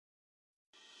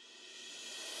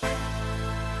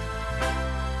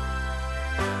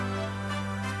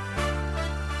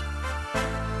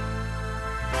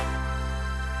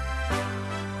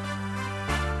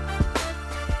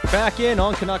We're back in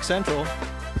on Canucks Central.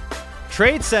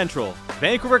 Trade Central.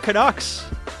 Vancouver Canucks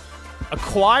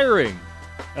acquiring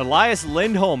Elias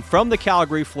Lindholm from the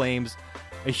Calgary Flames.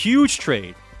 A huge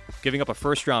trade, giving up a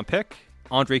first-round pick,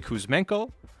 Andrei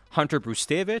Kuzmenko, Hunter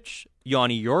Brustevich,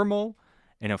 Yanni Yormo,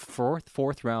 and a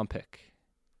fourth-round pick.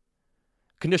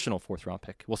 Conditional fourth-round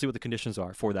pick. We'll see what the conditions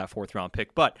are for that fourth-round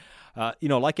pick. But,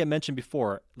 like I mentioned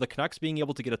before, the Canucks being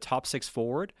able to get a top six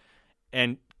forward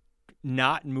and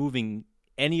not moving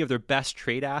any of their best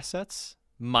trade assets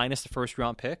minus the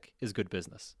first-round pick is good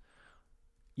business.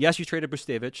 Yes, you traded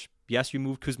Brustevich. Yes, you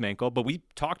moved Kuzmenko. But we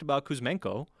talked about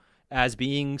Kuzmenko as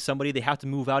being somebody they have to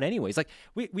move out anyways. Like,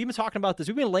 we've been talking about this.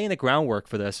 We've been laying the groundwork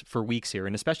for this for weeks here,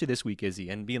 and especially this week, Izzy,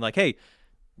 and being like, hey,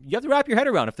 you have to wrap your head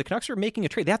around if the Canucks are making a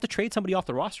trade, they have to trade somebody off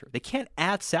the roster. They can't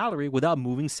add salary without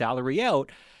moving salary out.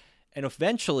 And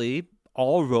eventually,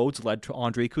 all roads led to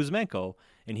Andrei Kuzmenko,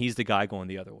 and he's the guy going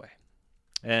the other way.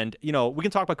 And, we can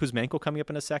talk about Kuzmenko coming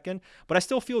up in a second, but I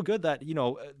still feel good that,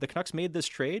 the Canucks made this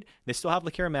trade. They still have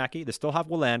Lekkerimaki. They still have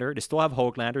Willander. They still have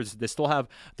Höglander. They still have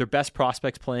their best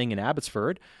prospects playing in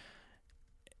Abbotsford.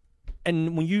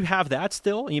 And when you have that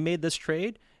still, and you made this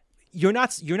trade, you're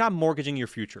not mortgaging your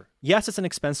future. Yes, it's an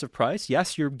expensive price.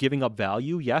 Yes, you're giving up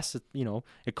value. Yes,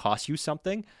 it costs you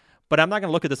something. But I'm not going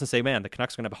to look at this and say, man, the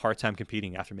Canucks are going to have a hard time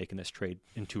competing after making this trade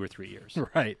in 2 or 3 years.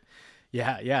 Right.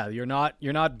 Yeah. You're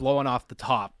not blowing off the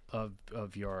top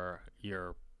of your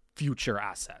future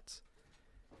assets.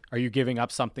 Are you giving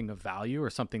up something of value or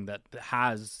something that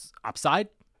has upside?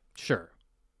 Sure.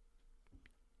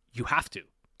 You have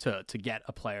to get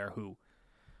a player who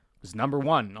was number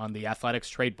one on the Athletics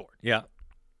trade board. Yeah,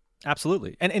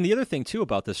 absolutely. And the other thing too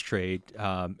about this trade,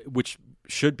 which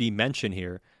should be mentioned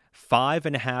here,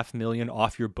 $5.5 million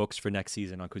off your books for next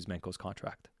season on Kuzmenko's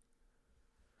contract.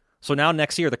 So now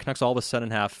next year, the Canucks all of a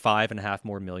sudden have $5.5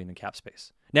 more million in cap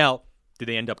space. Now, do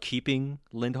they end up keeping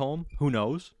Lindholm? Who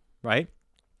knows, right?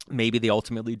 Maybe they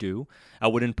ultimately do. I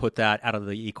wouldn't put that out of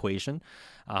the equation.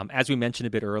 As we mentioned a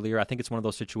bit earlier, I think it's one of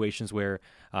those situations where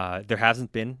there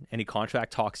hasn't been any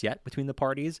contract talks yet between the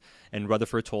parties. And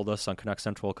Rutherford told us on Canucks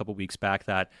Central a couple weeks back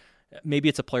that maybe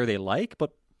it's a player they like,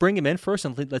 but bring him in first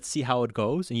and let's see how it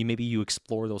goes. And maybe you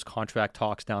explore those contract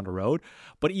talks down the road.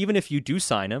 But even if you do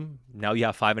sign him, now you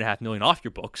have $5.5 million off your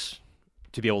books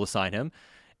to be able to sign him.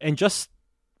 And just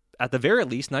at the very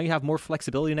least, now you have more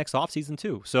flexibility next offseason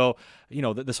too. So,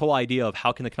 this whole idea of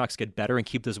how can the Canucks get better and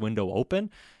keep this window open,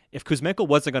 if Kuzmenko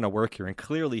wasn't going to work here, and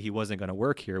clearly he wasn't going to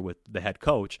work here with the head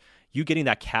coach, you getting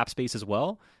that cap space as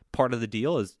well, part of the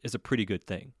deal is a pretty good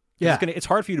thing. Yeah. It's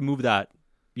hard for you to move that,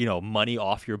 money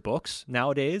off your books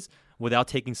nowadays without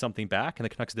taking something back, and the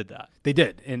Canucks did that. They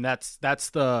did, and that's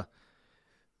the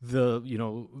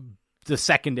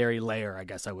secondary layer, I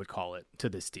guess I would call it, to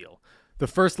this deal. The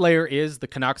first layer is the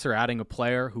Canucks are adding a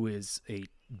player who is a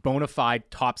bona fide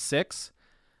top six.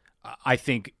 I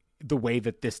think the way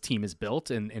that this team is built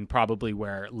and probably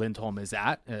where Lindholm is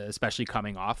at, especially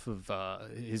coming off of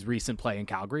his recent play in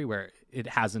Calgary where it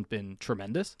hasn't been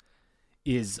tremendous,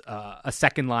 is a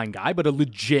second-line guy, but a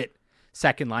legit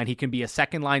second line. He can be a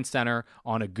second-line center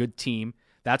on a good team.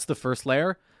 That's the first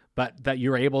layer, but that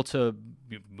you're able to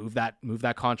move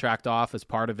that contract off as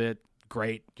part of it.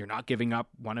 Great. You're not giving up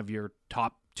one of your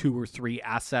top 2 or 3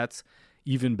 assets,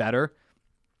 even better.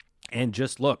 And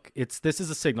just look, this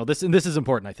is a signal. This is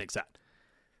important, I think, Zach.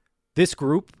 This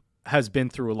group has been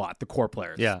through a lot. The core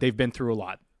players, they've been through a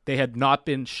lot. They had not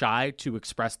been shy to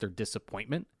express their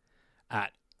disappointment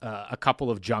at a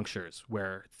couple of junctures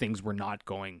where things were not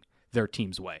going their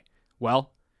team's way.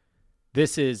 Well,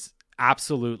 this is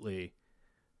absolutely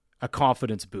a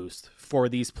confidence boost for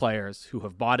these players who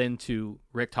have bought into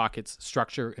Rick Tocchet's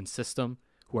structure and system,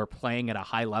 who are playing at a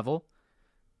high level,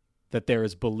 that there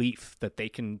is belief that they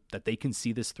can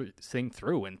see this thing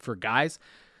through. And for guys,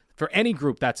 for any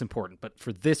group, that's important. But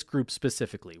for this group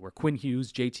specifically, where Quinn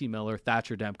Hughes, JT Miller,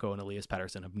 Thatcher Demko, and Elias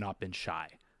Pettersson have not been shy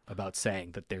about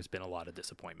saying that there's been a lot of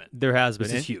disappointment. There has been.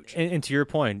 This is huge. And to your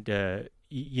point,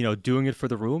 doing it for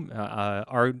the room.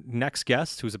 Our next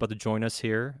guest, who's about to join us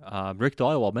here, Rick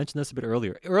Dhaliwal, mentioned this a bit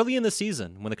earlier. Early in the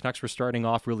season, when the Canucks were starting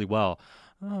off really well,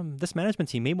 this management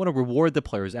team may want to reward the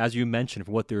players, as you mentioned,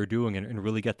 for what they were doing and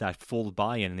really get that full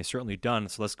buy-in, and they've certainly done.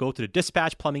 So let's go to the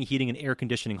Dispatch Plumbing, Heating, and Air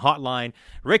Conditioning Hotline.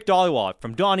 Rick Dhaliwal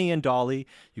from Donnie and Dolly.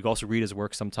 You can also read his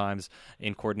work sometimes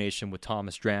in coordination with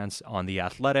Thomas Drance on The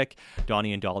Athletic.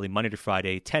 Donnie and Dolly, Monday to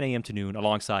Friday, 10 a.m. to noon,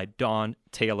 alongside Don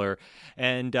Taylor.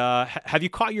 And have you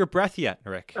caught your breath yet,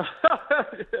 Rick?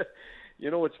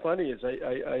 What's funny is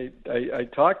I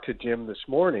talked to Jim this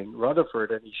morning,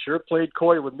 Rutherford, and he sure played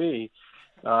coy with me.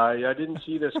 I didn't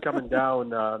see this coming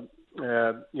down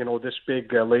this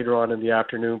big later on in the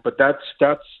afternoon. But that's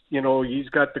he's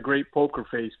got the great poker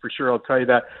face for sure. I'll tell you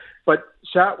that. But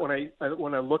Sat, when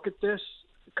I look at this,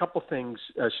 a couple things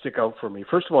stick out for me.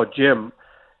 First of all, Jim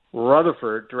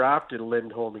Rutherford drafted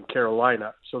Lindholm in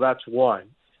Carolina, so that's one.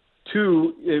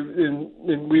 Two,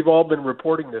 and we've all been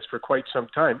reporting this for quite some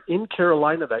time. In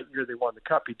Carolina that year they won the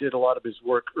Cup, he did a lot of his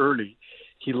work early.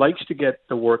 He likes to get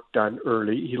the work done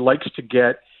early. He likes to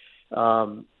get,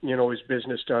 his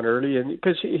business done early. And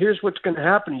because here's what's going to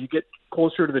happen. You get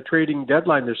closer to the trading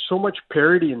deadline, there's so much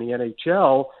parity in the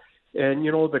NHL, and,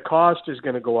 the cost is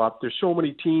going to go up. There's so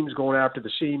many teams going after the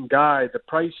same guy. The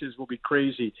prices will be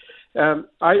crazy.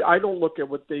 I don't look at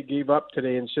what they gave up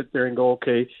today and sit there and go,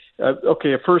 a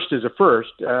first is a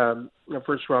first. A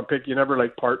first-round pick, you never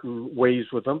parting ways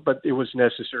with them, but it was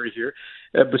necessary here.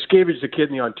 Buscevich, the kid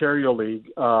in the Ontario League,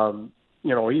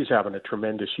 he's having a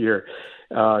tremendous year.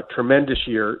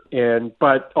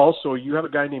 But also you have a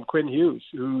guy named Quinn Hughes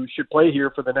who should play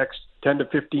here for the next 10 to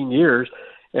 15 years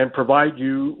and provide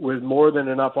you with more than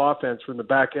enough offense from the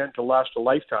back end to last a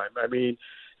lifetime. I mean,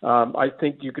 I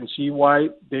think you can see why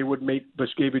they would make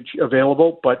Buscevich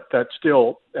available, but that's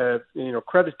still,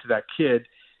 credit to that kid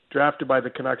drafted by the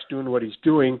Canucks doing what he's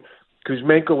doing.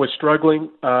 Kuzmenko was struggling.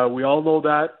 We all know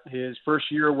that. His first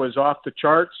year was off the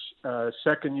charts.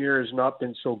 Second year has not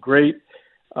been so great.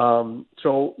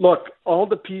 So, look, all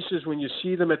the pieces, when you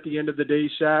see them at the end of the day,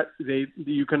 Sat,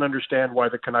 you can understand why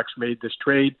the Canucks made this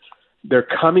trade. They're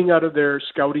coming out of their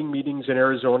scouting meetings in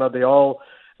Arizona. They all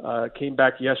came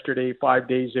back yesterday, 5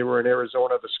 days they were in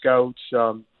Arizona, the scouts,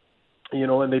 and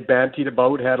they bantied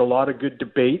about, had a lot of good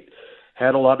debate,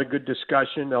 had a lot of good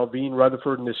discussion, Alvin,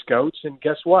 Rutherford, and the scouts. And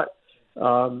guess what?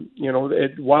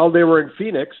 While they were in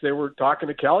Phoenix, they were talking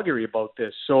to Calgary about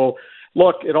this. So,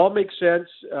 look, it all makes sense.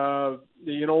 You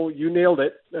nailed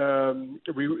it.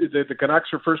 The Canucks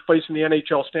are first place in the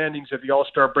NHL standings at the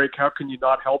All-Star break. How can you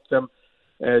not help them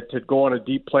to go on a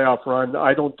deep playoff run?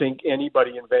 I don't think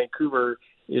anybody in Vancouver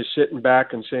is sitting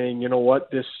back and saying, you know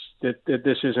what, this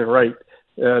isn't right.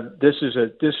 This is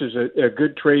a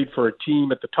good trade for a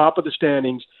team at the top of the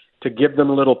standings to give them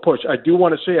a little push. I do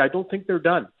want to say I don't think they're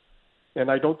done. And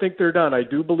I don't think they're done. I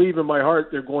do believe in my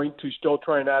heart they're going to still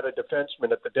try and add a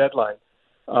defenseman at the deadline.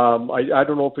 I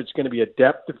don't know if it's going to be a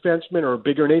depth defenseman or a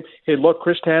bigger name. Hey, look,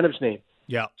 Chris Tanev's name.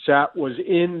 Yeah. Sat was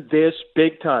in this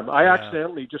big time. I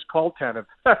accidentally just called Tanev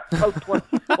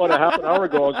about a half an hour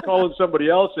ago. I was calling somebody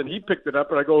else, and he picked it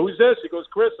up, and I go, who's this? He goes,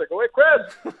 Chris. I go, hey,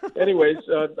 Chris. Anyways,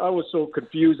 I was so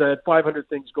confused. I had 500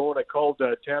 things going. I called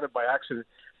Tanev by accident.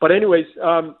 But anyways,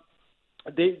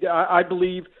 I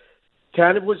believe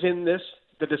Tanev was in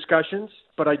the discussions,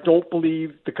 but I don't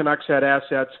believe the Canucks had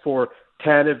assets for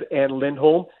Tanev and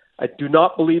Lindholm. I do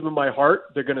not believe in my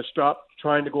heart they're going to stop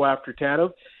trying to go after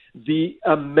Tanev. The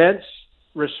immense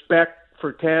respect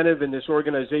for Tanev and this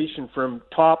organization from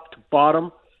top to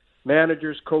bottom,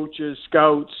 managers, coaches,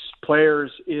 scouts, players,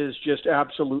 is just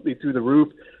absolutely through the roof.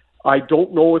 I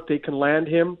don't know if they can land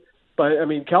him, but I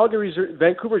mean,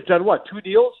 Vancouver's done what, 2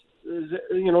 deals?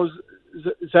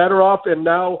 Zadorov and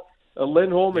now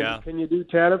Lindholm, and can you do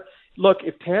Tanev? Look,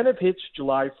 if Tanev hits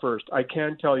July 1st, I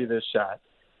can tell you this, Sat.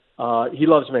 He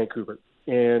loves Vancouver.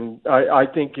 And I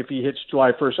think if he hits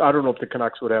July 1st, I don't know if the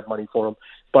Canucks would have money for him,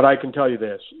 but I can tell you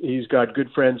this. He's got good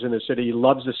friends in the city. He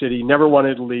loves the city. He never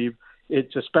wanted to leave.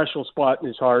 It's a special spot in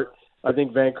his heart. I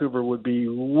think Vancouver would be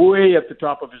way at the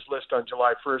top of his list on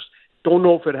July 1st. Don't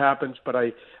know if it happens, but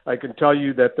I can tell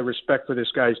you that the respect for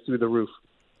this guy is through the roof.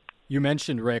 You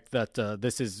mentioned, Rick, that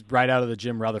this is right out of the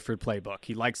Jim Rutherford playbook.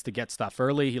 He likes to get stuff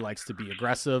early. He likes to be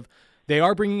aggressive. They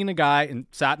are bringing in a guy, and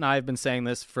Sat and I have been saying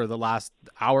this for the last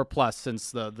hour plus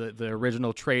since the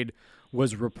original trade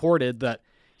was reported, that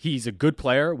he's a good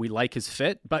player. We like his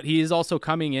fit, but he is also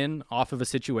coming in off of a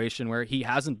situation where he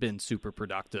hasn't been super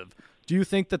productive. Do you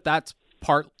think that that's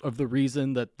part of the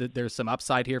reason that there's some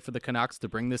upside here for the Canucks to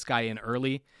bring this guy in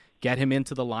early, get him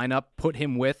into the lineup, put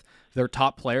him with their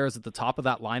top players at the top of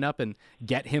that lineup, and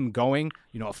get him going,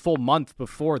 a full month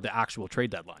before the actual trade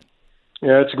deadline?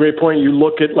 Yeah, it's a great point. You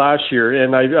look at last year,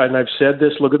 and I've said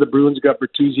this. Look at the Bruins got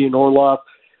Bertuzzi and Orlov,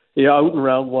 out in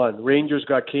round 1. Rangers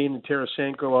got Kane and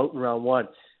Tarasenko out in round 1.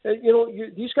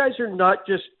 These guys are not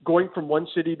just going from one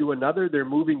city to another. They're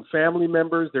moving family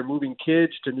members. They're moving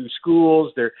kids to new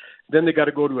schools. Then they got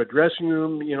to go to a dressing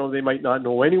room. They might not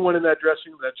know anyone in that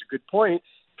dressing room. That's a good point.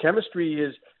 Chemistry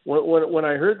is when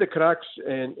I heard the Canucks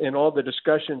and all the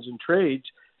discussions and trades.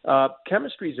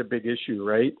 Chemistry is a big issue,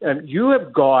 right? And you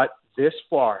have got this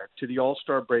far to the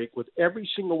All-Star break with every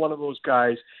single one of those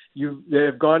guys. They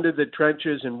have gone to the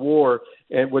trenches and war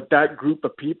and with that group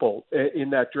of people in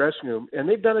that dressing room, and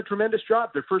they've done a tremendous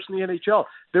job. They're first in the NHL.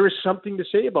 There is something to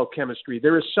say about chemistry.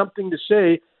 There is something to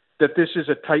say that this is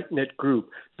a tight-knit group.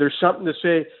 There's something to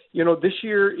say, this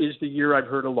year is the year I've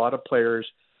heard a lot of players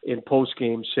in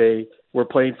post-game say, we're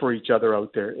playing for each other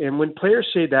out there. And when players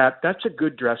say that, that's a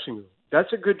good dressing room.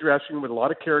 That's a good dressing room with a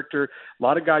lot of character, a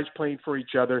lot of guys playing for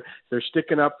each other. They're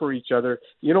sticking up for each other.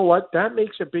 You know what? That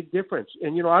makes a big difference.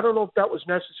 And, I don't know if that was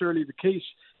necessarily the case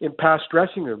in past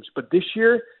dressing rooms, but this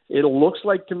year it looks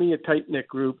like to me a tight-knit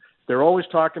group. They're always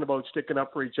talking about sticking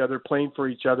up for each other, playing for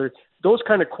each other. Those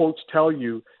kind of quotes tell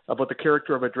you about the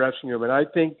character of a dressing room. And I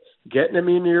think getting him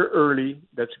in here early,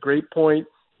 that's a great point.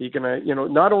 He can,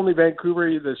 not only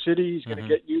Vancouver, the city, he's going to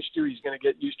get used to. He's going to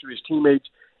get used to his teammates.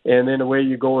 And then away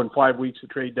you go in 5 weeks. The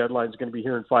trade deadline is going to be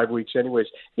here in 5 weeks anyways.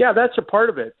 Yeah, that's a part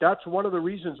of it. That's one of the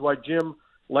reasons why Jim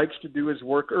likes to do his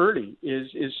work early is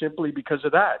simply because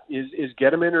of that, is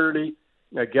get him in early,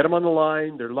 get them on the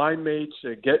line, their line mates,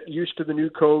 get used to the new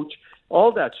coach,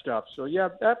 all that stuff. So, yeah,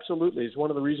 absolutely. It's one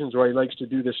of the reasons why he likes to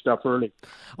do this stuff early.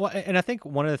 Well, and I think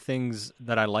one of the things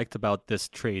that I liked about this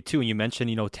trade, too, and you mentioned,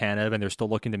 Tanev, and they're still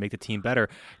looking to make the team better.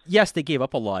 Yes, they gave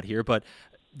up a lot here, but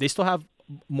they still have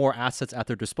more assets at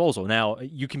their disposal. Now,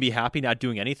 you can be happy not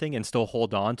doing anything and still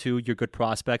hold on to your good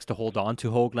prospects, to hold on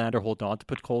to Höglander, hold on to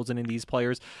Podkolzin in these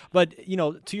players. But,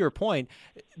 to your point,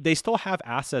 they still have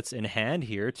assets in hand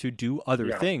here to do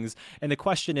other things. And the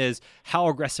question is, how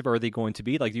aggressive are they going to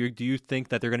be? Like, do you think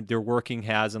that they're working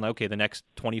the next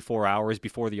 24 hours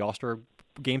before the All-Star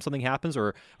game something happens,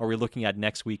 or are we looking at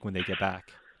next week when they get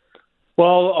back?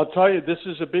 Well, I'll tell you, this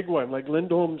is a big one. Like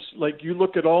Lindholm's, you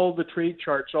look at all the trade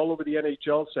charts all over the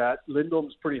NHL set,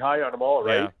 Lindholm's pretty high on them all,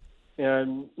 right? Yeah.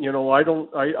 And, I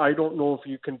don't know if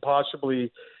you can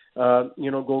possibly,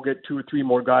 go get 2 or 3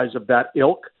 more guys of that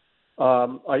ilk.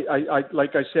 I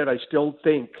like I said, I still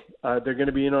think they're going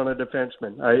to be in on a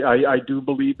defenseman. I do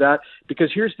believe that,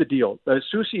 because here's the deal.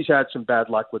 Soucy's had some bad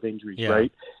luck with injuries,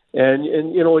 right? And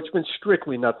it's been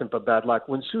strictly nothing but bad luck.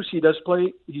 When Soucy does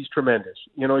play, he's tremendous.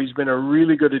 He's been a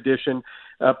really good addition,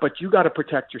 but you got to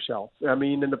protect yourself. I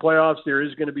mean, in the playoffs, there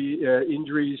is going to be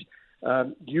injuries.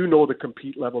 The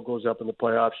compete level goes up in the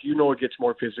playoffs. It gets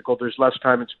more physical. There's less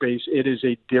time and space. It is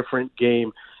a different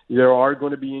game. There are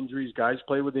going to be injuries. Guys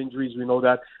play with injuries. We know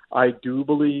that. I do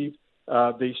believe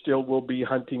they still will be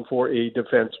hunting for a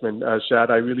defenseman,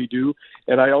 Sad. I really do.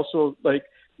 And I also,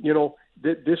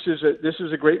 this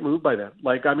is a great move by them.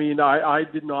 I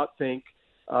did not think,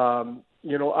 I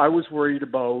was worried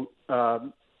about,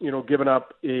 giving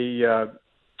up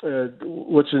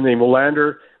what's his name,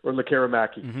 Höglander or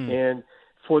Lekkerimäki. Mm-hmm. And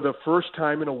for the first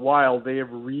time in a while, they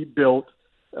have rebuilt,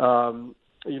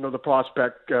 the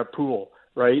prospect pool,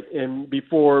 right? And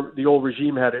before, the old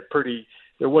regime had it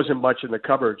there wasn't much in the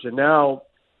cupboards. And now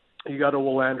you got a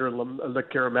Höglander and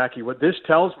Lekkerimäki. What this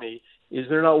tells me is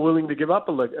they're not willing to give up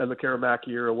a Lekkerimäki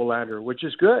or a Höglander, which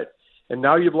is good. And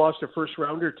now you've lost a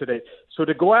first-rounder today. So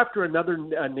to go after another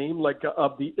name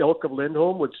of the ilk of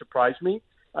Lindholm would surprise me.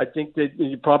 I think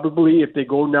that probably if they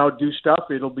go now do stuff,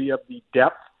 it'll be of the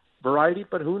depth variety,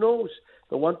 but who knows?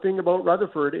 The one thing about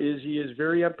Rutherford is he is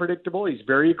very unpredictable. He's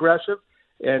very aggressive.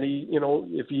 And he,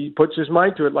 if he puts his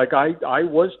mind to it, I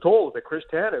was told that Chris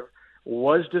Tanev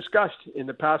was discussed in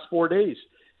the past 4 days,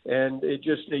 and they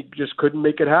just couldn't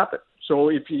make it happen. So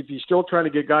if he's still trying to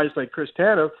get guys like Chris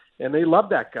Tanev, and they love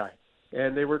that guy,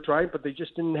 and they were trying, but they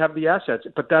just didn't have the assets.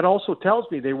 But that also tells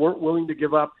me they weren't willing to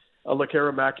give up a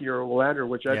Lekkerimäki or a Höglander,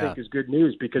 which I think is good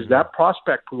news, because that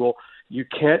prospect pool, you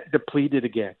can't deplete it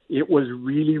again. It was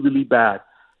really, really bad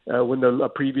when the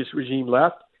previous regime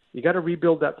left. You got to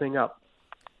rebuild that thing up.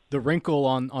 The wrinkle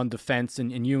on defense,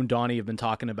 and you and Donnie have been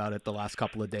talking about it the last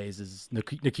couple of days, is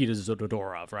Nikita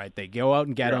Zadorov, right? They go out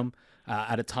and get him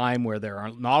at a time where there are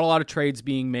not a lot of trades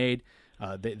being made.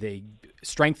 They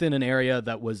strengthen an area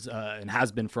that was and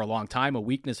has been for a long time a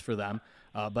weakness for them.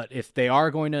 But if they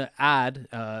are going to add,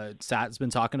 Sat's been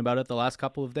talking about it the last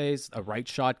couple of days, a right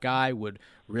shot guy would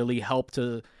really help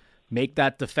to make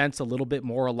that defense a little bit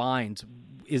more aligned.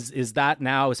 Is that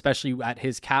now, especially at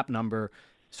his cap number,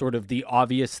 sort of the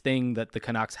obvious thing that the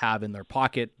Canucks have in their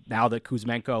pocket now that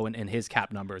Kuzmenko and his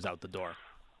cap number is out the door?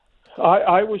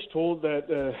 I was told that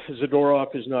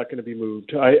Zadorov is not going to be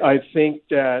moved. I think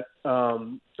that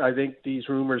I think these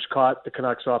rumors caught the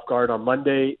Canucks off guard on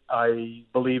Monday. I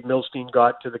believe Milstein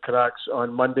got to the Canucks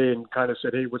on Monday and kind of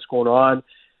said, "Hey, what's going on?"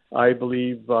 I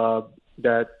believe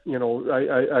that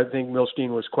I think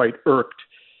Milstein was quite irked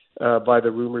by the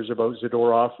rumors about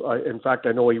Zadorov. In fact,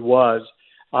 I know he was.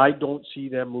 I don't see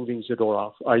them moving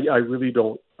Zadorov. I really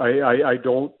don't. I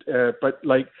don't. But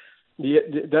like,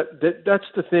 that's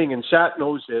the thing, and Sat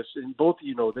knows this, and both of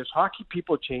you know this. Hockey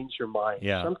people change their mind.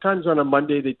 Yeah. Sometimes on a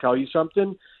Monday they tell you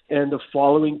something, and the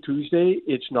following Tuesday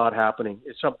it's not happening.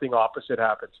 It's something opposite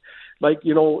happens. Like,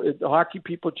 hockey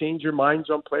people change their minds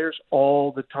on players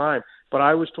all the time. But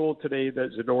I was told today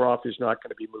that Zadorov is not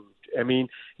going to be moved. I mean,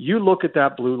 you look at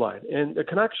that blue line, and the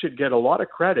Canucks should get a lot of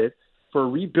credit for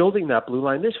rebuilding that blue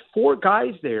line. There's 4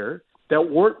 guys there that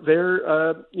weren't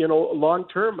there, long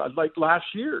term, like last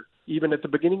year, even at the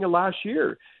beginning of last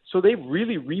year. So they've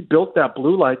really rebuilt that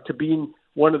blue line to being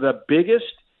one of the biggest,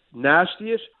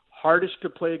 nastiest, hardest to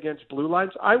play against blue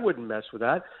lines. I wouldn't mess with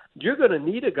that. You're going to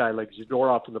need a guy like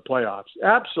Zadorov in the playoffs.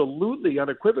 Absolutely,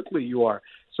 unequivocally you are.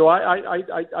 So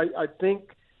I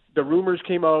think the rumors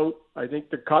came out. I think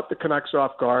they caught the Canucks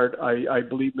off guard. I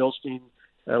believe Milstein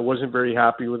wasn't very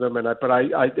happy with them.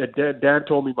 Dan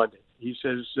told me Monday. He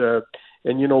says,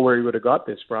 and you know where he would have got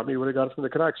this from. He would have got it from the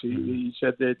Canucks. He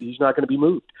said that he's not going to be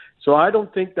moved. So I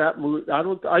don't think that move.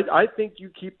 I think you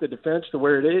keep the defense the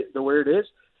way it is.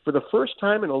 For the first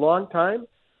time in a long time,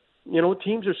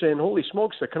 teams are saying, holy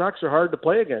smokes, the Canucks are hard to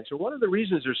play against. And one of the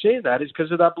reasons they're saying that is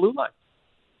because of that blue line.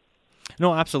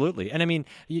 No, absolutely. And I mean,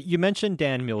 you mentioned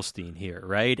Dan Milstein here,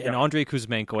 right? Yeah. And Andrei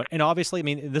Kuzmenko. And obviously, I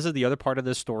mean, this is the other part of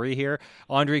this story here.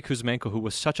 Andrei Kuzmenko, who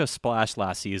was such a splash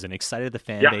last season, excited the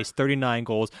fan base, 39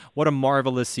 goals. What a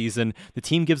marvelous season. The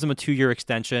team gives him a 2-year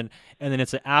extension, and then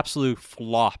it's an absolute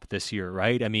flop this year,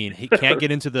 right? I mean, he can't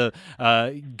get into the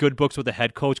good books with the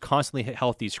head coach, constantly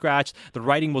healthy scratch. The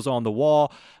writing was on the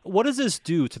wall. What does this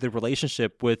do to the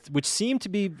relationship which seemed to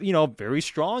be, very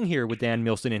strong here with Dan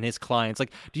Milstein and his clients?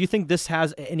 Like, do you think this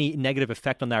has any negative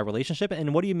effect on that relationship?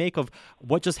 And what do you make of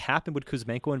what just happened with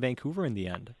Kuzmenko in Vancouver in the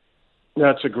end?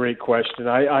 That's a great question.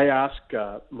 I ask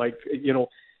Mike,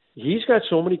 he's got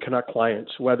so many Canuck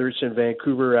clients, whether it's in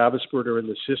Vancouver, Abbotsford, or in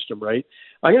the system, right?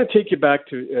 I'm going to take you back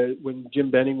to when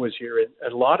Jim Benning was here,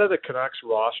 and a lot of the Canucks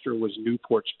roster was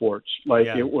Newport Sports.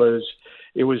 It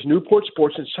was Newport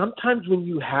Sports, and sometimes when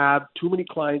you have too many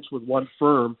clients with one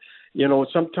firm,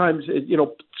 sometimes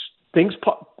things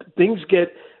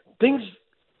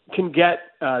can get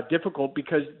difficult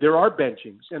because there are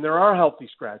benchings and there are healthy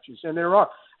scratches, and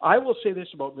I will say this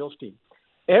about Milstein.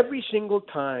 Every single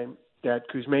time that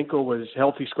Kuzmenko was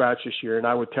healthy scratch this year, and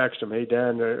I would text him, hey,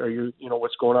 Dan, are you,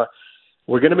 what's going on?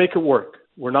 We're going to make it work.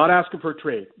 We're not asking for a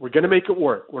trade. We're going to make it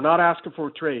work. We're not asking for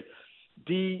a trade.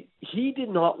 He did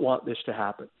not want this to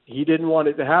happen. He didn't want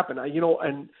it to happen.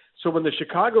 And so when the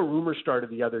Chicago rumor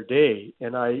started the other day,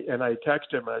 and I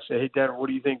texted him and I said, hey, Dan, what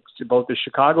do you think about the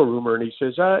Chicago rumor? And he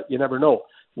says, you never know.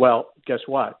 Well, guess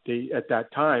what? At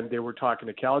that time, they were talking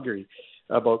to Calgary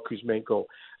about Kuzmenko.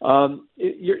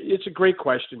 It's a great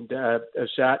question,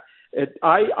 Sat.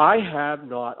 I have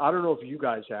not. I don't know if you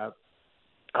guys have.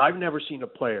 I've never seen a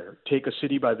player take a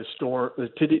city by the storm,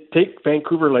 take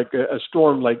Vancouver like a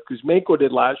storm like Kuzmenko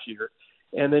did last year,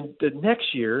 and then the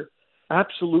next year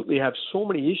absolutely have so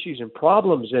many issues and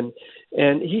problems.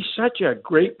 And he's such a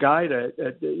great guy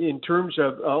in terms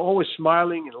of always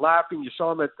smiling and laughing. You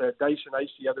saw him at the Dice and Ice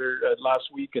the other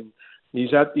last week, and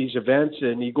he's at these events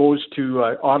and he goes to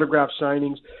autograph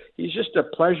signings. He's just a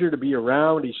pleasure to be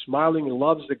around. He's smiling and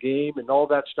loves the game and all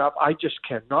that stuff. I just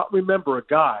cannot remember a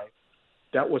guy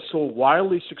that was so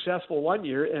wildly successful one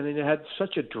year and then it had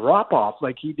such a drop off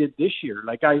like he did this year.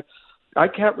 Like I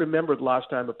can't remember the last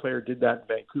time a player did that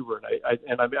in Vancouver,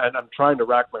 and I'm trying to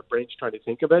rack my brains trying to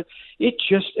think of it. It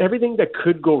just everything that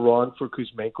could go wrong for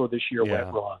Kuzmenko this year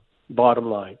went wrong. Bottom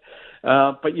line,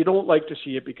 but you don't like to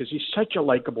see it because he's such a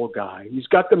likable guy. He's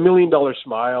got the $1 million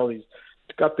smile. He's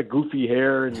got the goofy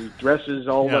hair, and he dresses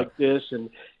all like this, and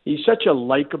he's such a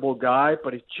likable guy.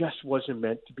 But it just wasn't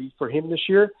meant to be for him this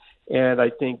year. And I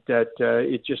think that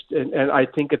it just and I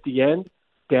think at the end,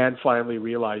 Dan finally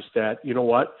realized that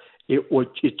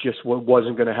it just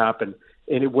wasn't going to happen,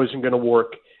 and it wasn't going to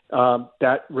work.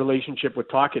 That relationship with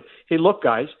Tocchet. Hey, look,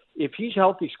 guys, if he's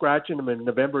healthy, scratching him in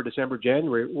November, December,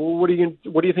 January, well, what do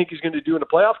you think he's going to do in a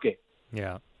playoff game?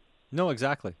 Yeah, no,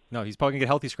 exactly. No, he's probably going to get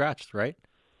healthy scratched, right?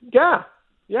 Yeah.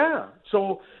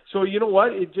 So you know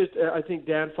what? I think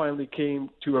Dan finally came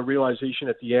to a realization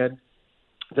at the end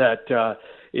that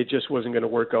it just wasn't going to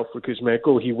work out for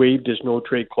Kuzmenko. He waived his no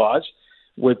trade clause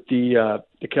with the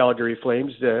Calgary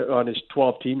Flames on his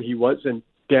 12th team. And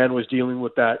Dan was dealing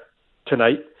with that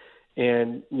tonight,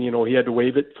 and he had to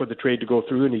waive it for the trade to go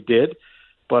through, and he did.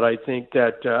 But I think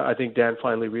Dan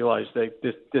finally realized that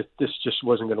this just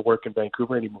wasn't going to work in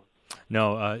Vancouver anymore.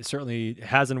 No, it certainly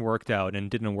hasn't worked out and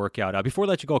didn't work out. Before I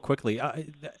let you go quickly,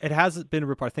 it hasn't been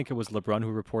reported. I think it was LeBrun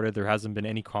who reported there hasn't been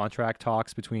any contract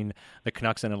talks between the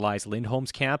Canucks and Elias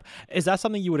Lindholm's camp. Is that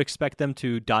something you would expect them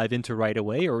to dive into right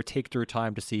away, or take their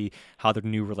time to see how their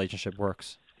new relationship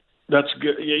works? That's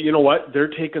good. You know what? They're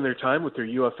taking their time with their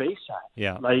UFA side.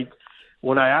 Yeah. Like,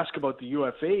 when I ask about the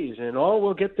UFAs, and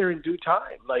we'll get there in due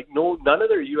time. Like, no, none of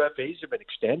their UFAs have been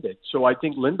extended. So I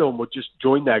think Lindholm would just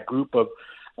join that group of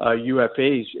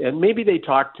UFAs, and maybe they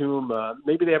talk to him.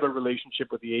 Maybe they have a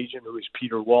relationship with the agent, who is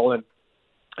Peter Wallen,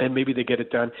 and maybe they get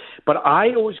it done. But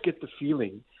I always get the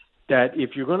feeling that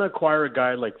if you're going to acquire a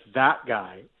guy like that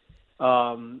guy,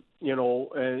 you know,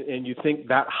 and you think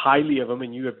that highly of him,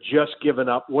 and you have just given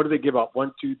up, what do they give up?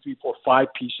 1, 2, 3, 4, 5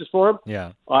 pieces for him?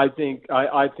 Yeah. I think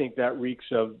that reeks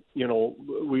of, you know,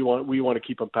 we want to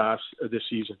keep him past this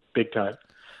season, big time.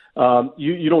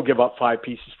 You don't give up 5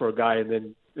 pieces for a guy and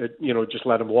then, you know, just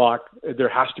let him walk. There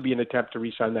has to be an attempt to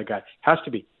re-sign that guy. Has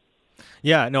to be.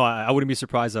 Yeah, no, I wouldn't be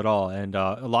surprised at all. And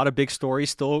a lot of big stories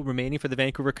still remaining for the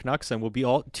Vancouver Canucks, and we'll be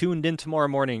all tuned in tomorrow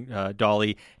morning,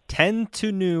 Dolly, 10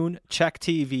 to noon, Check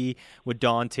TV with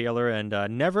Don Taylor, and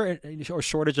never a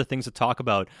shortage of things to talk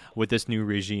about with this new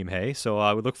regime, hey? So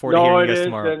I would look forward to hearing you guys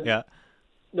tomorrow. And, yeah.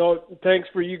 No, thanks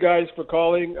for you guys for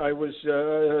calling. I was,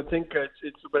 I think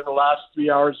it's been the last 3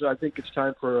 hours. I think it's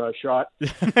time for a shot. You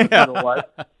know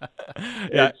what?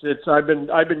 Yeah. I've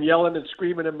been yelling and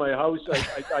screaming in my house.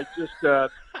 The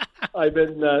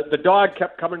dog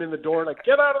kept coming in the door, and I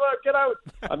get out of there, get out.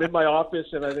 I'm in my office,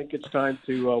 and I think it's time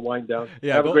to wind down.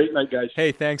 Yeah, Have a great night, guys.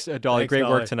 Hey, thanks, Dolly. Thanks, great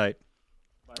Dolly. work tonight.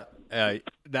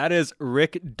 That is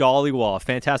Rick Dhaliwal.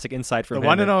 Fantastic insight from him. The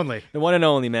one and only. The one and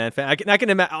only, man. I can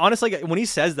imagine, honestly, when he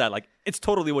says that, like, it's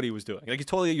totally what he was doing. Like, he's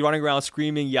totally running around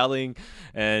screaming, yelling,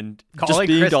 and Calling just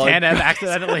being Chris Dolly. Tanev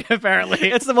accidentally,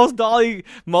 apparently. It's the most Dolly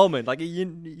moment. Like, you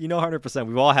know 100%.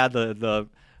 We've all had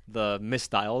the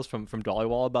misstyles from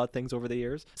Dhaliwal about things over the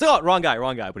years. So, wrong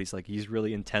guy. But he's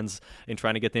really intense in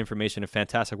trying to get the information, and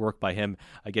fantastic work by him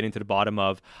getting to the bottom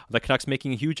of the Canucks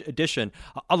making a huge addition.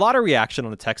 A lot of reaction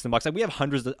on the text inbox. Like, we have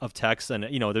hundreds of texts, and,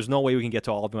 you know, there's no way we can get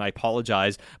to all of them. I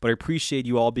apologize, but I appreciate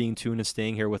you all being tuned and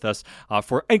staying here with us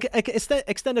for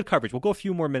extended coverage. We'll go a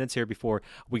few more minutes here before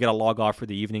we got to log off for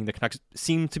the evening. The Canucks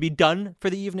seem to be done for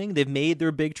the evening. They've made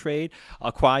their big trade,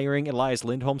 acquiring Elias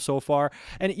Lindholm so far.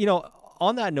 And, you know,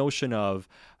 on that notion of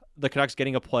the Canucks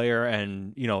getting a player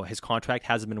and, you know, his contract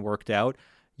hasn't been worked out,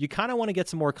 you kind of want to get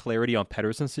some more clarity on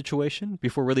Pettersson's situation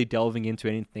before really delving into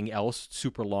anything else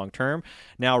super long-term.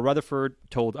 Now, Rutherford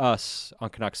told us on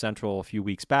Canucks Central a few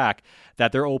weeks back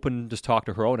that they're open to talk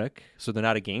to Hronek, so they're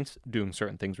not against doing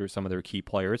certain things with some of their key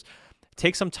players.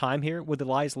 Take some time here with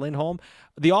Elias Lindholm.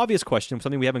 The obvious question,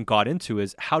 something we haven't got into,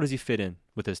 is how does he fit in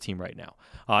with this team right now?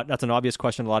 That's an obvious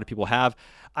question a lot of people have.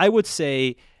 I would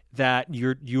say that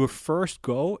your first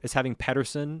go is having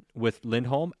Pettersson with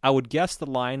Lindholm. I would guess the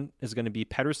line is going to be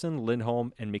Pettersson,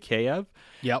 Lindholm, and Mikheyev.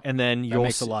 Yep, and then that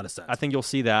makes a lot of sense. I think you'll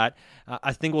see that.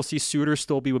 I think we'll see Suter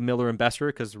still be with Miller and Besser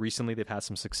because recently they've had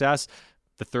some success.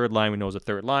 The third line we know is a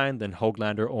third line. Then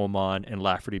Höglander, Oman, and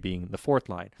Lafferty being the fourth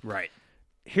line. Right.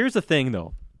 Here's the thing,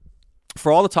 though.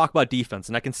 For all the talk about defense,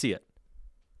 and I can see it,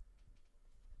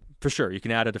 for sure, you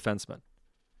can add a defenseman.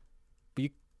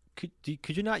 But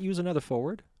could you not use another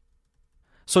forward?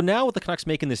 So now with the Canucks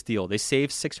making this deal, they save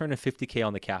 $650K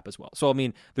on the cap as well. So, I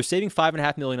mean, they're saving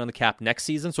 $5.5 million on the cap next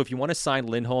season. So if you want to sign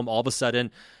Lindholm, all of a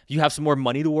sudden you have some more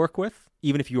money to work with,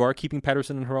 even if you are keeping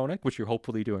Pettersson and Hronek, which you're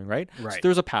hopefully doing, right? Right. So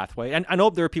there's a pathway. And I know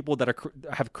there are people that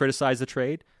have criticized the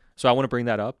trade. So I want to bring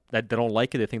that up. That they don't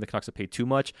like it. They think the Canucks have paid too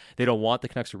much. They don't want the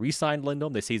Canucks to re-sign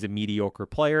Lindholm. They say he's a mediocre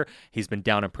player. He's been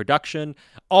down in production.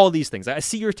 All these things. I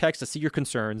see your text. I see your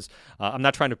concerns. We're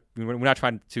not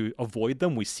trying to avoid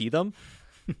them. We see them.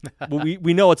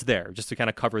 we know it's there just to kind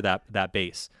of cover that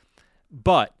base.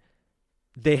 But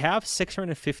they have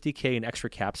 $650K in extra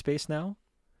cap space now.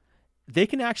 They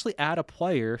can actually add a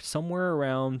player somewhere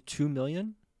around $2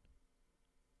 million.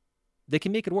 They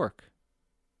can make it work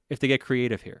if they get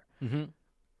creative here. Mm-hmm.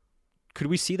 Could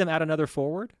we see them add another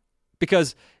forward?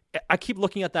 Because I keep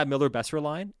looking at that Miller-Besser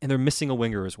line, and they're missing a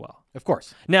winger as well. Of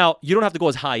course. Now, you don't have to go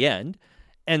as high end,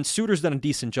 and Suter's done a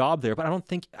decent job there, but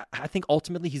I think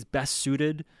ultimately he's best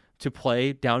suited to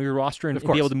play down your roster and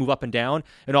be able to move up and down.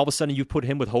 And all of a sudden you put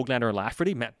him with Höglander and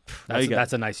Lafferty, man,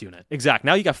 that's a nice unit. Exactly.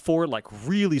 Now you got 4 like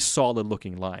really solid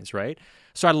looking lines, right?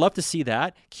 So I'd love to see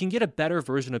that. Can you get a better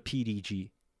version of PDG?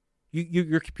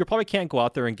 You probably can't go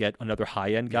out there and get another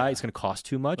high end guy. Yeah. It's going to cost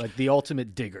too much. Like the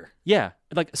ultimate digger. Yeah,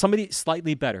 like somebody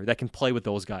slightly better that can play with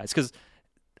those guys. Because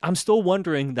I'm still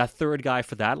wondering that third guy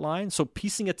for that line. So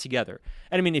piecing it together.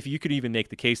 And I mean, if you could even make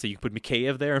the case that you could put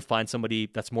Mikheyev there and find somebody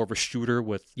that's more of a shooter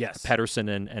with Pettersson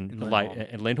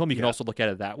and Lindholm, you can also look at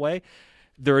it that way.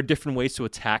 There are different ways to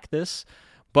attack this,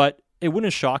 but it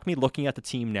wouldn't shock me looking at the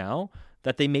team now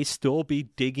that they may still be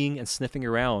digging and sniffing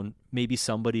around maybe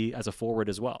somebody as a forward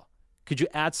as well. Could you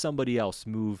add somebody else,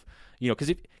 move,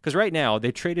 because right now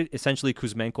they traded essentially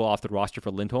Kuzmenko off the roster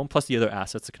for Lindholm, plus the other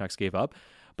assets the Canucks gave up.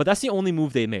 But that's the only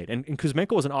move they made. And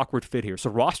Kuzmenko was an awkward fit here. So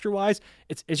roster-wise,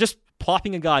 it's just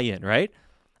plopping a guy in, right?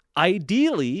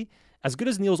 Ideally, as good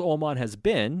as Niels Ullmann has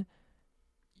been,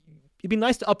 it'd be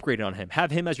nice to upgrade on him.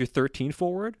 Have him as your 13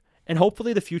 forward. And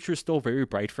hopefully the future is still very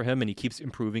bright for him and he keeps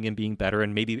improving and being better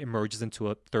and maybe emerges into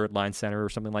a third-line center or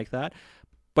something like that.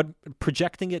 But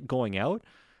projecting it going out,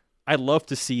 I'd love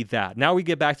to see that. Now we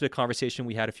get back to the conversation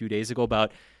we had a few days ago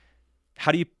about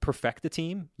how do you perfect the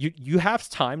team? You have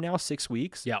time now, 6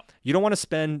 weeks. Yeah. You don't want to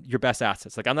spend your best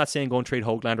assets. Like, I'm not saying go and trade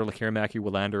Höglander, Lekkerimäki,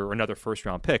 Willander, or another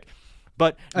first-round pick.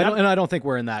 But I don't think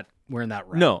we're in that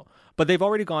route. No, but they've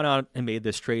already gone out and made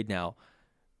this trade now.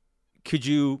 Could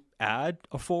you add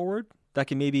a forward that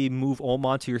can maybe move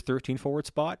Ullmann to your 13 forward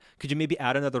spot? Could you maybe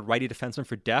add another righty defenseman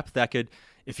for depth that could,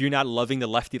 if you're not loving the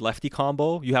lefty-lefty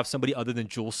combo, you have somebody other than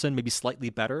Juleson, maybe slightly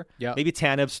better. Yeah. Maybe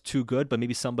Tanev's too good, but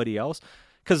maybe somebody else.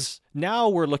 Because now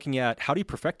we're looking at how do you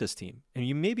perfect this team? And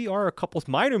you maybe are a couple of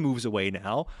minor moves away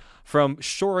now from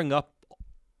shoring up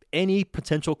any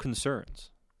potential concerns.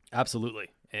 Absolutely.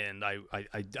 And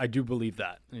I do believe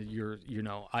that.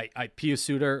 Pius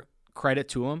Suter, credit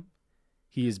to him.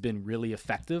 He has been really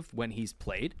effective when he's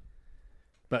played.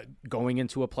 But going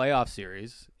into a playoff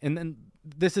series, and then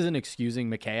this isn't excusing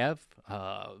Mikheyev.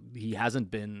 He hasn't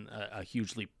been a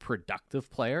hugely productive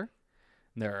player.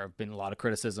 There have been a lot of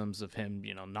criticisms of him,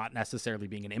 not necessarily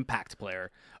being an impact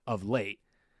player of late.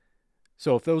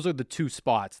 So if those are the two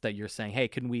spots that you're saying, hey,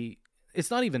 can we, it's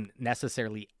not even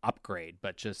necessarily upgrade,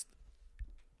 but just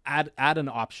add an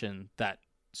option that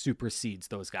supersedes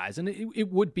those guys. And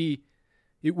it would be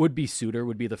Suter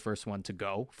would be the first one to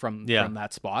go from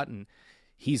that spot. And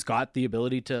he's got the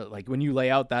ability to, like, when you lay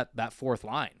out that fourth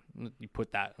line, you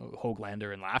put that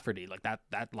Höglander and Lafferty, like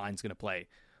that line's going to play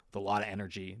with a lot of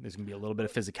energy. There's going to be a little bit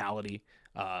of physicality.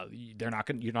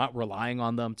 You're not relying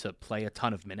on them to play a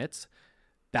ton of minutes.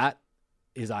 That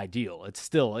is ideal. It's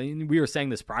still, and we were saying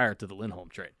this prior to the Lindholm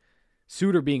trade,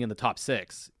 Suter being in the top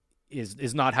 6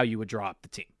 is not how you would draw up the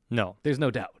team. No, there's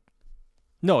no doubt.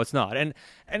 No, it's not. And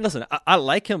listen, I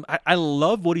like him. I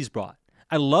love what he's brought.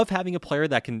 I love having a player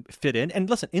that can fit in. And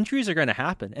listen, injuries are going to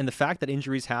happen. And the fact that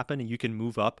injuries happen and you can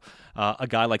move up a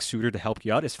guy like Suter to help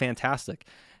you out is fantastic.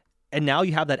 And now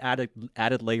you have that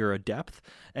added layer of depth.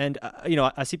 And,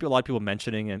 I see a lot of people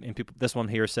mentioning, and people, this one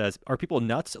here says, are people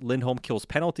nuts? Lindholm kills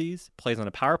penalties, plays on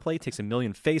a power play, takes a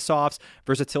million face-offs.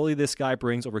 Versatility this guy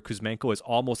brings over Kuzmenko is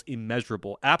almost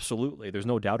immeasurable. Absolutely. There's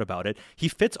no doubt about it. He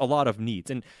fits a lot of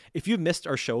needs. And if you've missed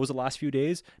our shows the last few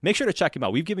days, make sure to check him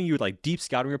out. We've given you deep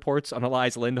scouting reports on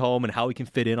Elias Lindholm and how he can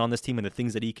fit in on this team and the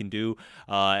things that he can do.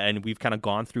 And we've kind of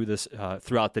gone through this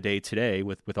throughout the day today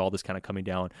with all this kind of coming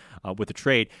down with the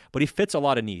trade. But he fits a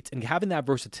lot of needs and having that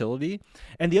versatility.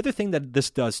 And the other thing that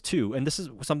this does too, and this is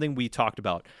something we talked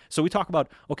about. So we talk about,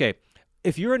 okay,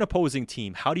 if you're an opposing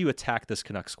team, how do you attack this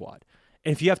Canucks squad?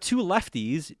 And if you have two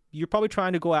lefties, you're probably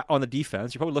trying to go out on the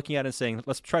defense. You're probably looking at it and saying,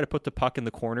 let's try to put the puck in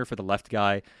the corner for the left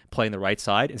guy playing the right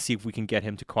side and see if we can get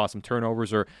him to cause some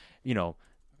turnovers or,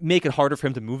 make it harder for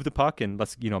him to move the puck. And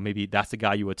maybe that's the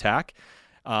guy you attack.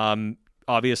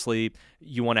 Obviously,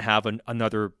 you want to have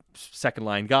another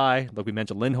second-line guy, like we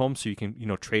mentioned, Lindholm, so you can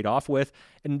trade off with.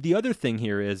 And the other thing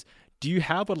here is, do you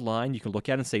have a line you can look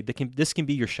at and say, this can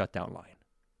be your shutdown line?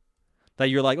 That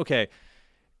you're like, okay,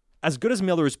 as good as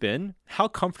Miller's been, how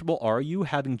comfortable are you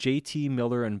having JT,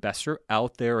 Miller, and Besser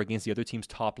out there against the other team's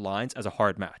top lines as a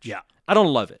hard match? Yeah. I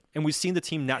don't love it. And we've seen the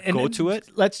team not go to it.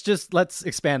 Let's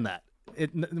expand that.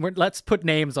 Let's put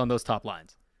names on those top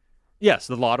lines. Yes,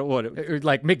 the lot of what, or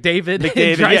like McDavid,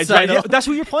 yeah, that's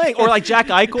who you're playing, or like Jack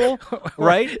Eichel,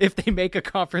 right? If they make a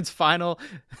conference final,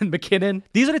 McKinnon.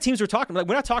 These are the teams we're talking about.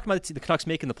 We're not talking about the Canucks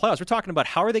making the playoffs. We're talking about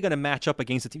how are they going to match up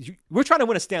against the teams. We're trying to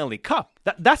win a Stanley Cup.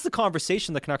 That's the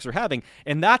conversation the Canucks are having,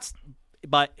 and that's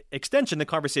by extension the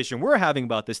conversation we're having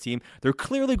about this team. They're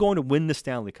clearly going to win the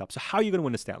Stanley Cup. So how are you going to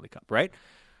win the Stanley Cup, right?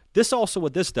 This also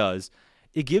what this does.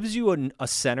 It gives you a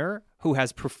center who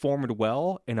has performed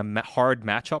well in a hard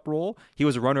matchup role. He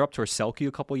was a runner-up to Selke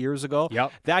a couple years ago.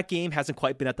 Yep. That game hasn't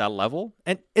quite been at that level.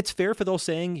 And it's fair for those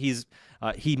saying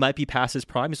he might be past his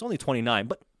prime. He's only 29,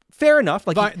 but fair enough.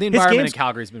 Like the environment in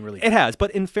Calgary has been really good. It has,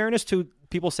 but in fairness to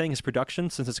people saying his production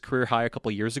since his career high a couple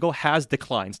of years ago has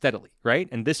declined steadily, right?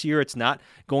 And this year it's not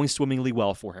going swimmingly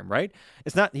well for him, right?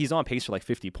 It's not, he's on pace for like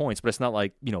 50 points, but it's not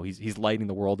like, he's lighting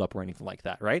the world up or anything like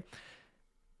that, right?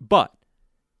 But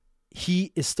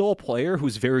he is still a player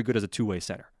who's very good as a two-way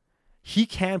center. He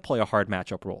can play a hard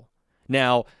matchup role.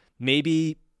 Now,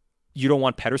 maybe you don't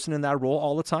want Pettersson in that role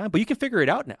all the time, but you can figure it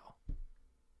out now.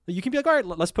 You can be like, all right,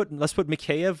 let's put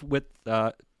Mikheyev with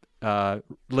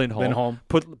Lindholm,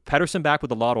 put Pettersson back with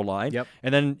the Lotto line,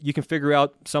 and then you can figure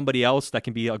out somebody else that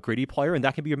can be a gritty player, and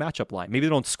that can be your matchup line. Maybe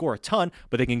they don't score a ton,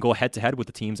 but they can go head-to-head with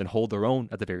the teams and hold their own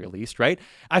at the very least, right?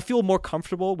 I feel more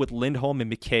comfortable with Lindholm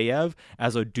and Mikheyev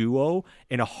as a duo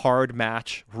in a hard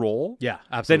match role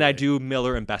than I do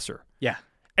Miller and Besser. Yeah.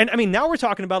 And, I mean, now we're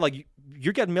talking about, like,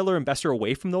 you're getting Miller and Besser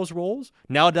away from those roles.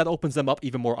 Now that opens them up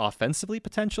even more offensively,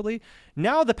 potentially.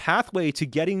 Now the pathway to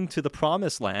getting to the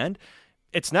promised land,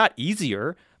 it's not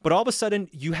easier, but all of a sudden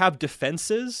you have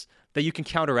defenses that you can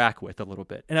counteract with a little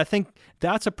bit. And I think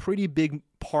that's a pretty big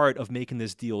part of making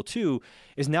this deal too,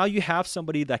 is now you have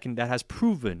somebody that has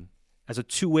proven as a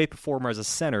two-way performer, as a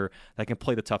center, that can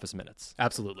play the toughest minutes.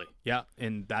 Absolutely. Yeah.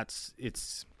 And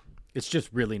it's just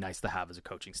really nice to have as a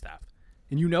coaching staff.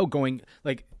 And going,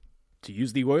 like, to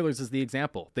use the Oilers as the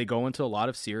example, they go into a lot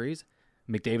of series.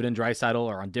 McDavid and Draisaitl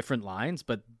are on different lines,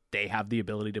 but they have the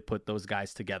ability to put those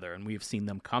guys together. And we've seen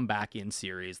them come back in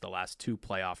series the last two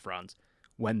playoff runs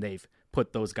when they've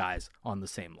put those guys on the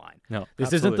same line. No,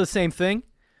 this isn't the same thing,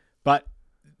 but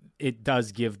it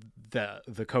does give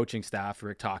the coaching staff,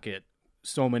 Rick Tocchet,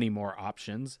 so many more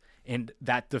options and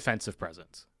that defensive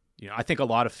presence. I think a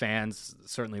lot of fans,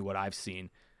 certainly what I've seen,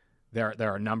 there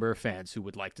are a number of fans who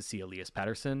would like to see Elias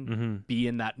Pettersson be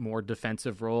in that more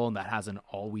defensive role, and that hasn't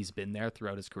always been there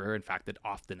throughout his career. In fact, it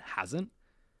often hasn't.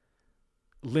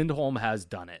 Lindholm has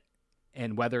done it.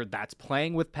 And whether that's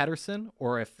playing with Pettersson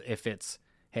or if it's,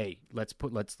 hey, let's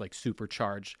like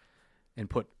supercharge and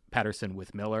put Pettersson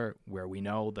with Miller, where we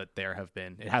know that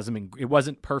it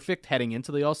wasn't perfect heading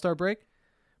into the All-Star break,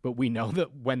 but we know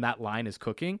that when that line is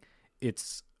cooking,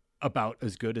 it's about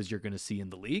as good as you're going to see in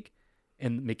the league.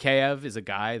 And Mikheyev is a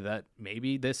guy that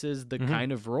maybe this is the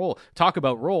kind of role. Talk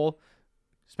about role.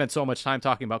 Spent so much time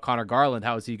talking about Connor Garland.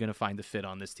 How is he going to find the fit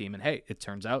on this team? And hey, it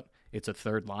turns out it's a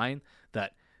third line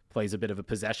that plays a bit of a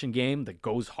possession game, that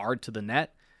goes hard to the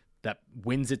net, that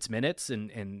wins its minutes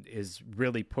and is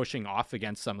really pushing off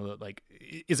against some of the,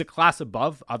 is a class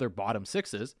above other bottom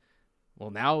sixes. Well,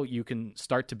 now you can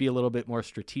start to be a little bit more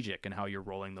strategic in how you're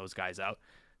rolling those guys out.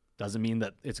 Doesn't mean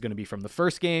that it's going to be from the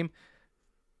first game.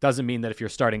 Doesn't mean that if you're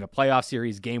starting a playoff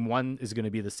series, game one is going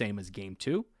to be the same as game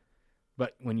two.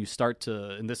 But when you start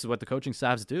to, and this is what the coaching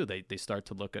staffs do, they start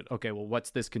to look at, okay, well,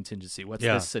 what's this contingency? What's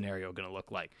this scenario going to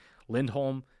look like?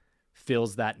 Lindholm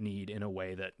fills that need in a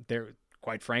way that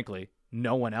quite frankly,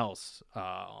 no one else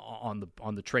on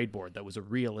the trade board that was a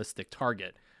realistic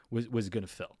target was going to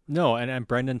fill. No, and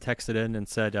Brendan texted in and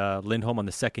said Lindholm on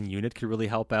the second unit could really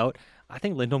help out. I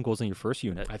think Lindholm goes in your first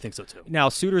unit. I think so too. Now,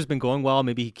 Suter's been going well.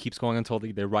 Maybe he keeps going until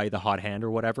they ride the hot hand or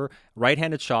whatever.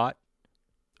 Right-handed shot,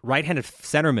 right-handed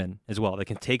centerman as well. They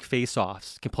can take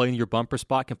face-offs, can play in your bumper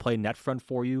spot, can play net front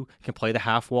for you, can play the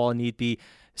half wall if need be.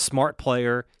 Smart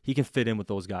player. He can fit in with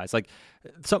those guys.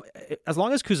 As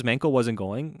long as Kuzmenko wasn't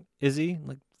going,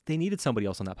 they needed somebody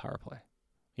else on that power play.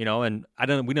 And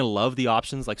we didn't love the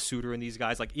options like Suter and these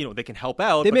guys. They can help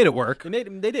out. They made it work. They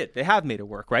did. They have made it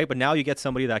work, right? But now you get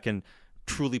somebody that can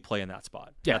truly play in that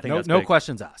spot. Yeah, no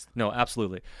questions asked. No,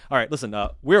 absolutely. All right, listen,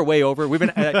 we're way over. We've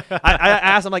been. I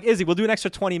asked him, Izzy, we'll do an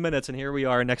extra 20 minutes, and here we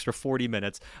are, an extra 40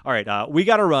 minutes. All right, we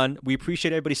got to run. We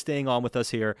appreciate everybody staying on with us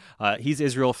here. He's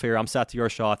Israel Fair. I'm Satyar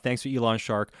Shah. Thanks to Elon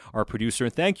Shark, our producer,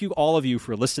 and thank you all of you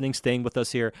for listening, staying with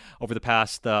us here over the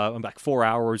past 4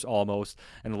 hours almost,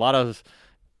 and a lot of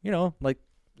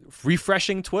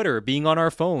refreshing Twitter, being on our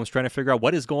phones, trying to figure out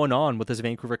what is going on with this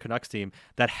Vancouver Canucks team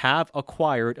that have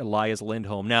acquired Elias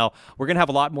Lindholm. Now, we're going to have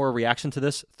a lot more reaction to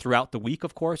this throughout the week,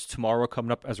 of course. Tomorrow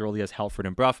coming up as early as Halford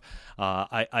and Bruff.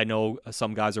 I know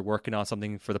some guys are working on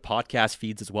something for the podcast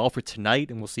feeds as well for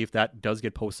tonight, and we'll see if that does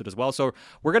get posted as well. So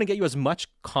we're going to get you as much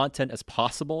content as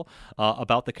possible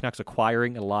about the Canucks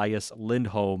acquiring Elias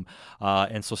Lindholm.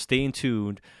 And so stay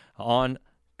tuned on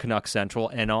Canucks Central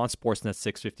and on Sportsnet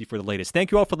 650 for the latest.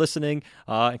 Thank you all for listening.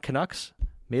 Canucks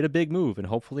made a big move, and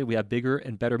hopefully we have bigger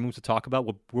and better moves to talk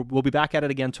about. We'll be back at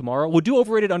it again tomorrow. We'll do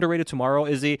overrated, underrated tomorrow,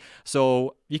 Izzy.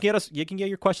 So you can get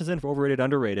your questions in for overrated,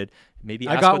 underrated. Maybe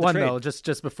I got one though.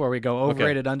 Just before we go,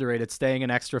 overrated, underrated. Staying an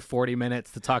extra 40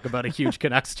 minutes to talk about a huge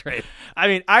Canucks trade. I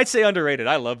mean, I'd say underrated.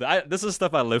 I love that. This is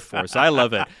stuff I live for, so I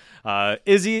love it.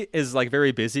 Izzy is like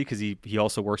very busy because he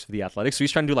also works for the Athletics, so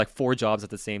he's trying to do like 4 jobs at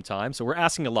the same time. So we're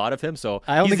asking a lot of him. So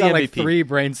I only he's got the like MVP. 3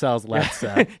 brain cells left.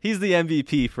 So. He's the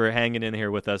MVP for hanging in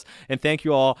here with us. And thank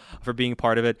you all for being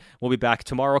part of it. We'll be back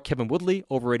tomorrow. Kevin Woodley,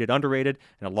 overrated, underrated,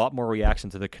 and a lot more reaction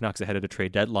to the Canucks ahead of the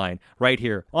trade deadline right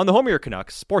here on the home of your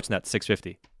Canucks, Sportsnet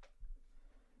 650.